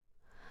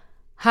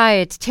Hi,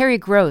 it's Terry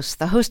Gross,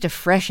 the host of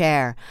Fresh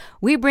Air.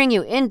 We bring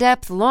you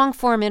in-depth,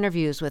 long-form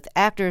interviews with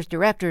actors,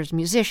 directors,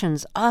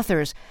 musicians,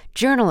 authors,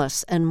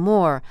 journalists, and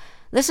more.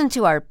 Listen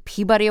to our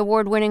Peabody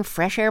Award-winning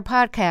Fresh Air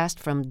podcast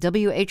from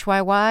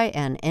WHYY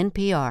and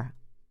NPR.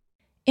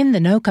 In the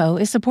NOCO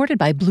is supported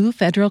by Blue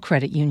Federal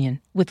Credit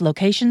Union, with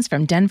locations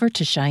from Denver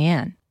to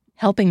Cheyenne,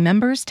 helping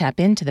members tap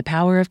into the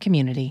power of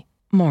community.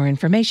 More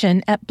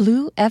information at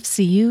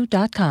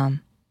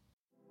bluefcu.com.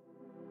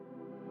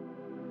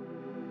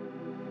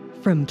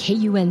 From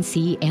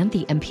KUNC and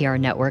the NPR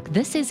network,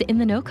 this is In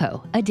the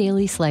NOCO, a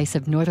daily slice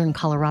of Northern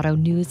Colorado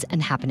news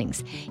and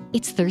happenings.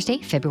 It's Thursday,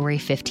 February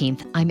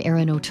 15th. I'm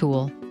Erin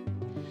O'Toole.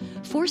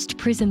 Forced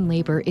prison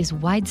labor is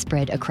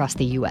widespread across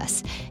the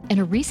U.S., and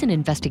a recent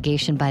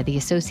investigation by the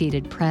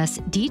Associated Press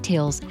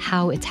details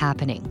how it's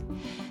happening.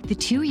 The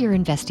 2-year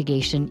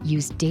investigation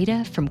used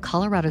data from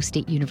Colorado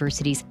State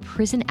University's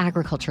Prison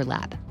Agriculture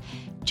Lab.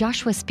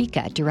 Joshua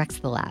Spica directs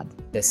the lab.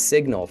 The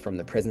signal from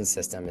the prison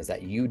system is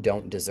that you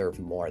don't deserve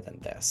more than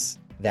this,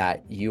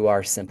 that you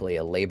are simply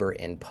a labor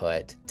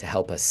input to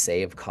help us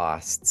save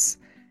costs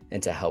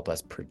and to help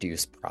us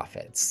produce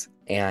profits.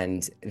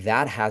 And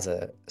that has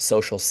a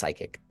social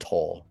psychic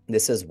toll.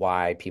 This is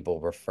why people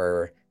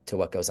refer to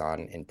what goes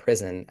on in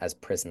prison as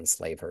prison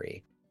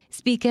slavery.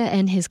 Spica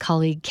and his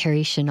colleague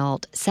Carrie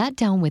Chenault sat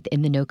down with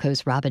In the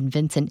NOCO's Robin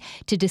Vincent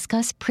to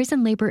discuss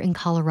prison labor in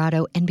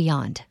Colorado and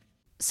beyond.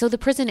 So the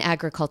Prison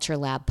Agriculture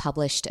Lab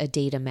published a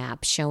data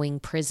map showing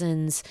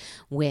prisons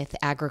with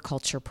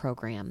agriculture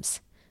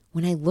programs.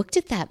 When I looked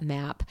at that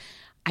map,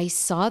 I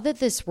saw that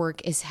this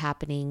work is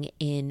happening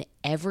in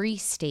every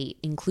state,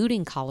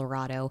 including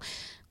Colorado.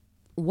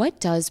 What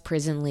does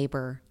prison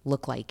labor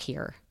look like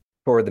here?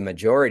 For the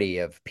majority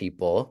of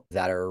people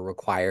that are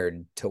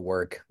required to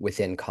work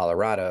within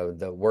Colorado,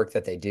 the work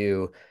that they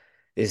do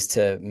is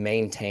to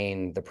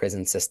maintain the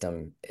prison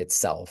system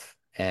itself.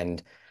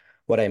 And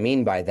what I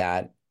mean by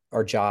that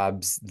are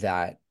jobs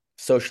that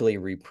socially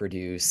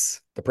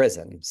reproduce the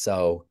prison.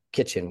 So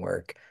kitchen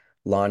work,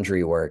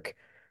 laundry work,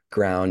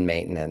 ground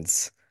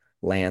maintenance,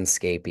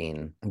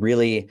 landscaping,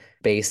 really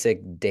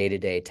basic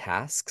day-to-day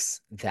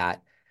tasks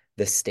that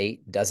the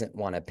state doesn't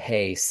want to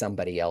pay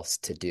somebody else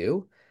to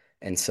do.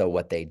 And so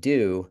what they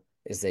do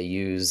is they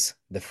use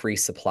the free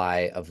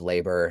supply of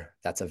labor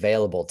that's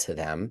available to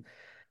them.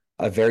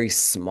 A very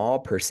small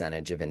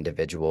percentage of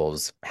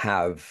individuals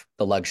have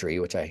the luxury,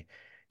 which I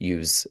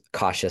use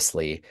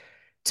cautiously,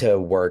 to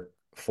work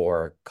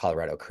for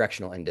Colorado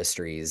Correctional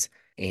Industries.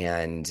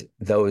 And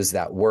those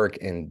that work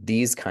in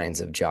these kinds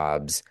of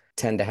jobs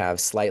tend to have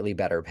slightly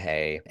better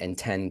pay and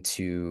tend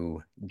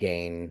to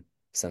gain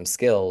some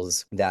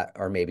skills that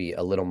are maybe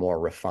a little more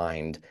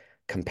refined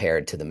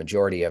compared to the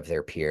majority of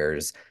their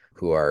peers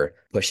who are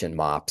pushing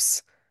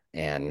mops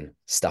and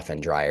stuffing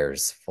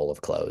dryers full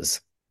of clothes.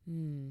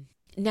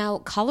 Now,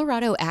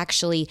 Colorado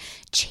actually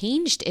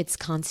changed its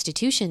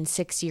constitution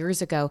 6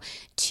 years ago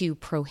to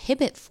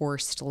prohibit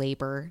forced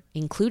labor,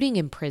 including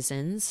in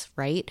prisons,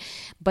 right?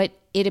 But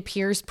it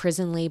appears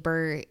prison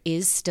labor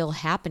is still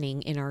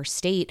happening in our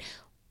state.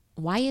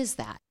 Why is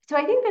that? So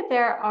I think that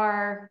there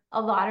are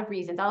a lot of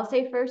reasons. I'll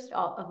say first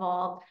of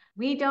all,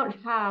 we don't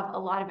have a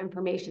lot of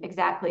information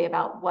exactly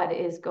about what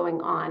is going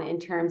on in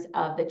terms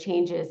of the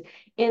changes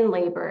in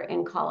labor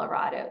in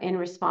Colorado in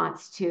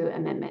response to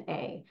Amendment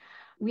A.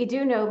 We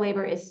do know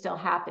labor is still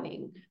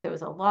happening. There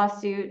was a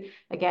lawsuit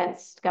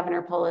against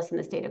Governor Polis in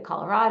the state of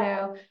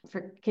Colorado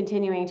for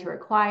continuing to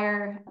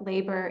require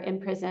labor in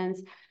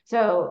prisons.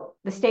 So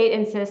the state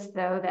insists,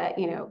 though, that,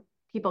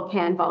 people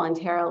can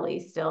voluntarily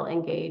still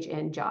engage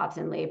in jobs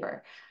and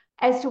labor.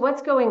 As to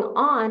what's going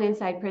on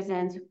inside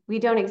prisons, we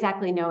don't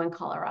exactly know in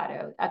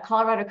Colorado.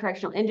 Colorado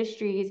Correctional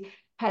Industries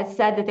has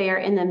said that they are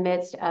in the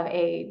midst of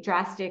a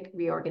drastic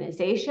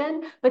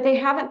reorganization, but they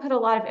haven't put a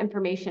lot of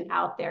information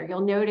out there.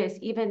 You'll notice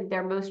even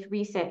their most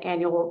recent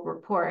annual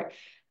report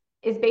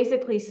is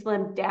basically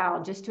slimmed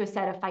down just to a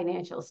set of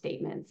financial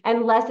statements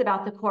and less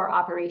about the core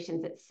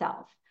operations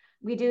itself.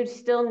 We do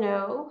still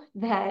know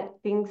that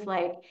things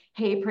like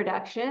hay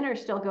production are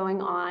still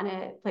going on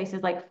at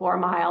places like 4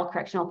 Mile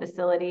Correctional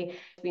Facility.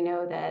 We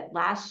know that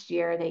last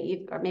year,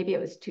 or maybe it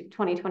was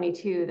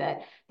 2022,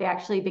 that they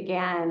actually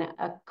began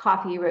a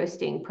coffee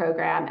roasting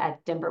program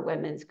at Denver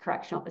Women's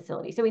Correctional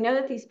Facility. So we know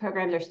that these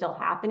programs are still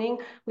happening.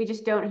 We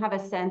just don't have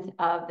a sense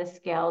of the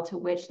scale to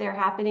which they're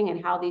happening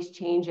and how these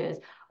changes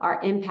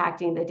are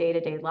impacting the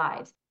day-to-day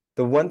lives.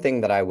 The one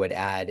thing that I would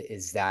add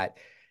is that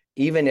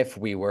even if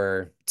we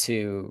were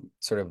to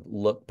sort of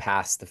look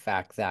past the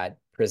fact that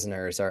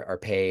prisoners are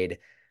paid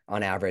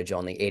on average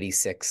only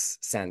 86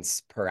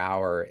 cents per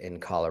hour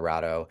in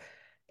Colorado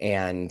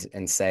and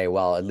say,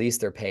 well, at least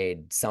they're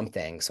paid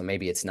something, so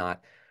maybe it's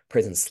not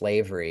prison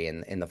slavery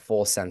in the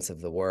full sense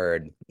of the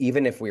word.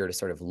 Even if we were to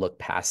sort of look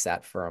past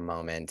that for a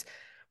moment,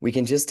 we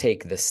can just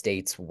take the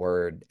state's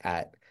word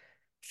at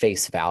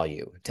face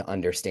value to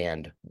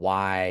understand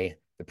why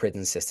the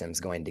prison system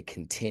is going to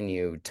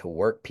continue to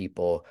work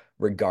people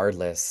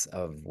regardless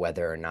of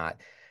whether or not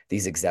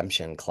these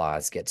exemption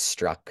clauses get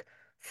struck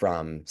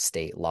from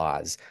state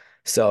laws.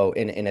 So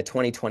in a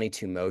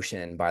 2022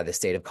 motion by the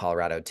state of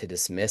Colorado to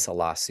dismiss a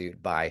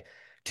lawsuit by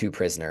two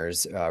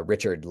prisoners,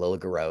 Richard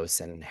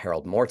Lilgaros and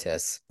Harold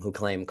Mortis, who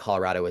claim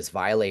Colorado is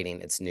violating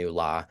its new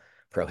law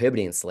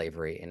prohibiting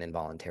slavery and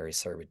involuntary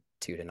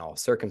servitude in all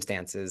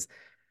circumstances,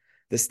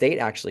 the state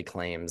actually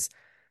claims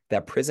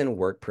that prison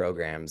work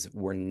programs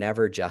were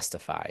never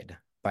justified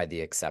by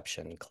the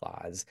exception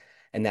clause,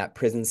 and that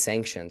prison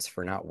sanctions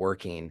for not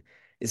working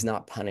is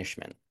not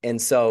punishment. And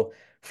so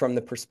from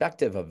the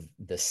perspective of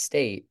the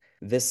state,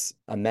 this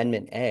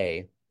Amendment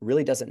A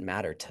really doesn't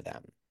matter to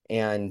them.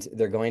 And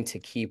they're going to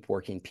keep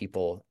working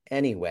people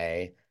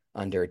anyway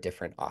under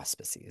different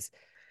auspices.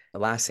 The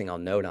last thing I'll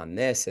note on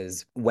this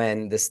is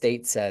when the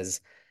state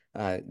says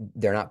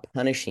they're not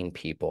punishing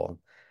people,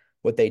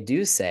 what they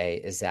do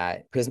say is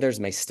that prisoners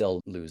may still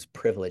lose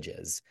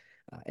privileges,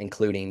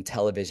 including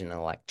television and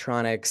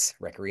electronics,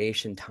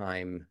 recreation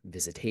time,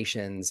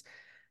 visitations,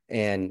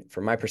 and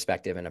from my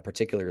perspective, in a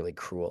particularly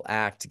cruel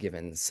act,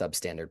 given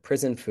substandard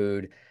prison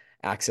food,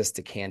 access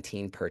to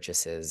canteen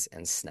purchases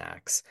and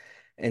snacks.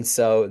 And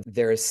so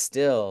there is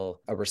still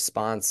a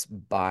response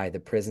by the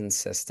prison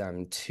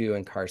system to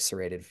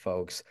incarcerated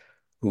folks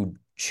who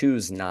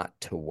choose not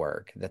to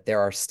work, that there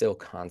are still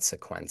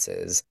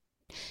consequences.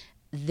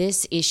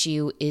 This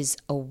issue is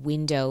a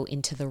window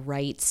into the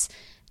rights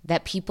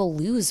that people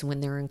lose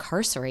when they're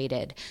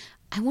incarcerated.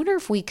 I wonder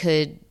if we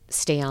could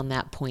stay on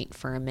that point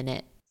for a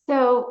minute.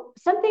 So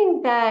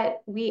something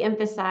that we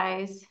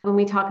emphasize when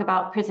we talk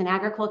about prison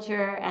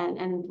agriculture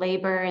and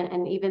labor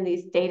and even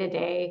these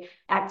day-to-day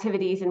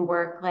activities and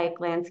work like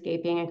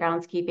landscaping and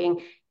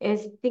groundskeeping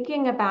is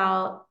thinking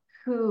about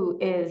who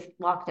is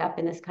locked up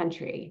in this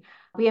country.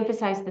 We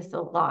emphasize this a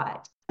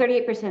lot.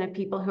 38% of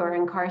people who are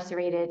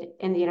incarcerated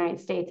in the United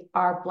States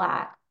are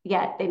Black,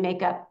 yet they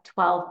make up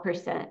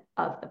 12%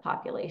 of the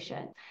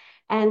population.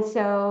 And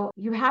so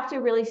you have to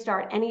really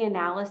start any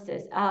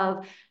analysis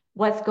of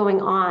what's going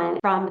on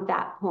from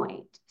that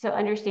point. So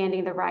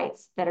understanding the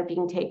rights that are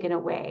being taken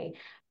away,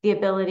 the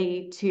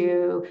ability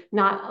to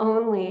not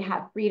only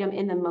have freedom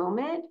in the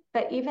moment,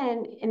 but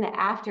even in the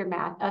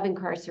aftermath of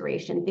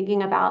incarceration,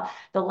 thinking about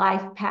the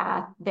life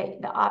path, the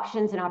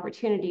options and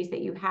opportunities that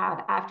you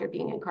have after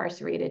being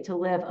incarcerated to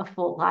live a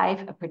full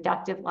life, a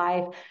productive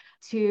life,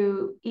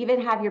 to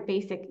even have your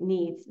basic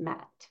needs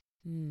met.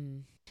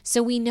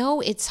 So we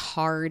know it's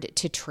hard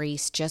to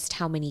trace just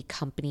how many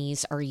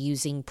companies are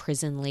using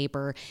prison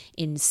labor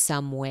in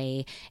some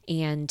way,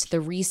 and the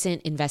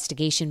recent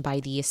investigation by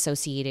the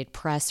Associated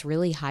Press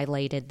really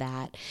highlighted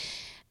that.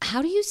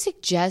 How do you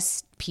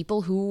suggest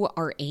people who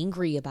are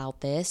angry about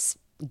this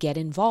get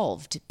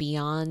involved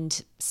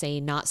beyond,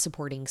 say, not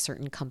supporting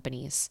certain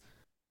companies?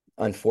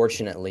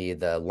 Unfortunately,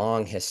 the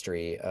long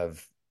history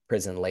of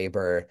prison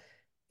labor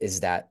is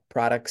that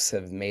products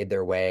have made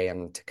their way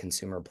onto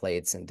consumer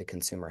plates and to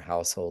consumer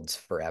households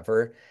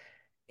forever.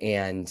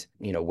 And,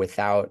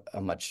 without a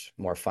much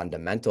more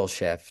fundamental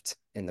shift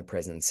in the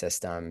prison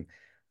system,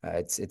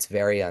 it's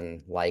very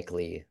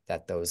unlikely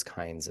that those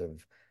kinds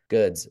of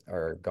goods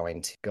are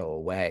going to go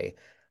away.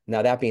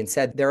 Now, that being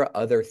said, there are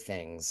other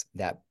things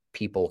that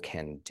people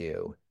can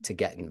do to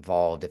get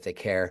involved if they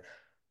care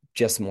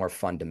just more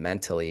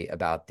fundamentally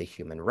about the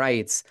human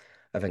rights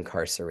of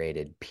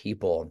incarcerated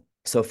people.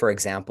 So, for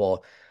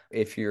example,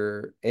 if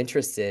you're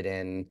interested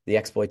in the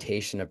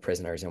exploitation of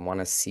prisoners and want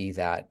to see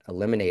that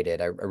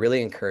eliminated, I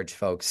really encourage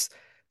folks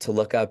to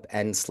look up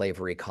End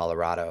Slavery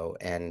Colorado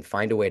and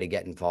find a way to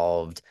get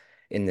involved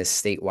in this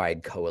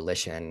statewide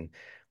coalition,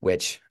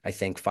 which I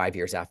think 5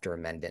 years after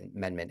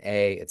Amendment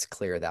A, it's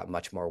clear that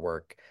much more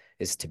work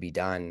is to be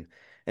done.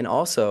 And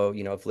also,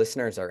 if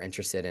listeners are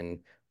interested in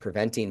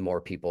preventing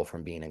more people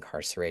from being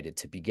incarcerated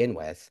to begin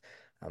with,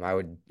 I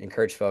would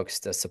encourage folks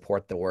to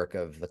support the work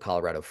of the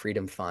Colorado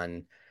Freedom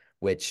Fund,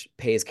 which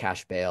pays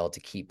cash bail to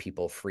keep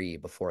people free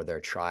before their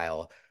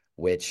trial,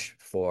 which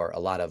for a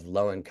lot of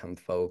low-income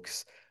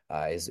folks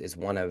is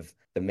one of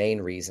the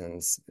main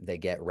reasons they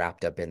get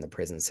wrapped up in the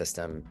prison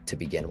system to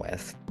begin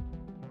with.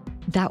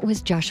 That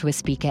was Joshua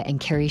Spica and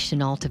Carrie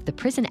Chenault of the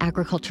Prison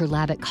Agriculture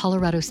Lab at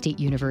Colorado State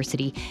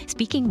University,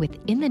 speaking with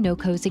In the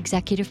NoCo's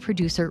executive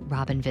producer,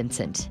 Robin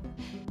Vincent.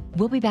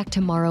 We'll be back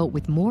tomorrow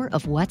with more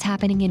of what's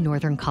happening in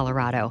Northern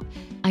Colorado.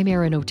 I'm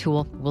Erin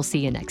O'Toole. We'll see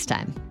you next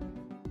time.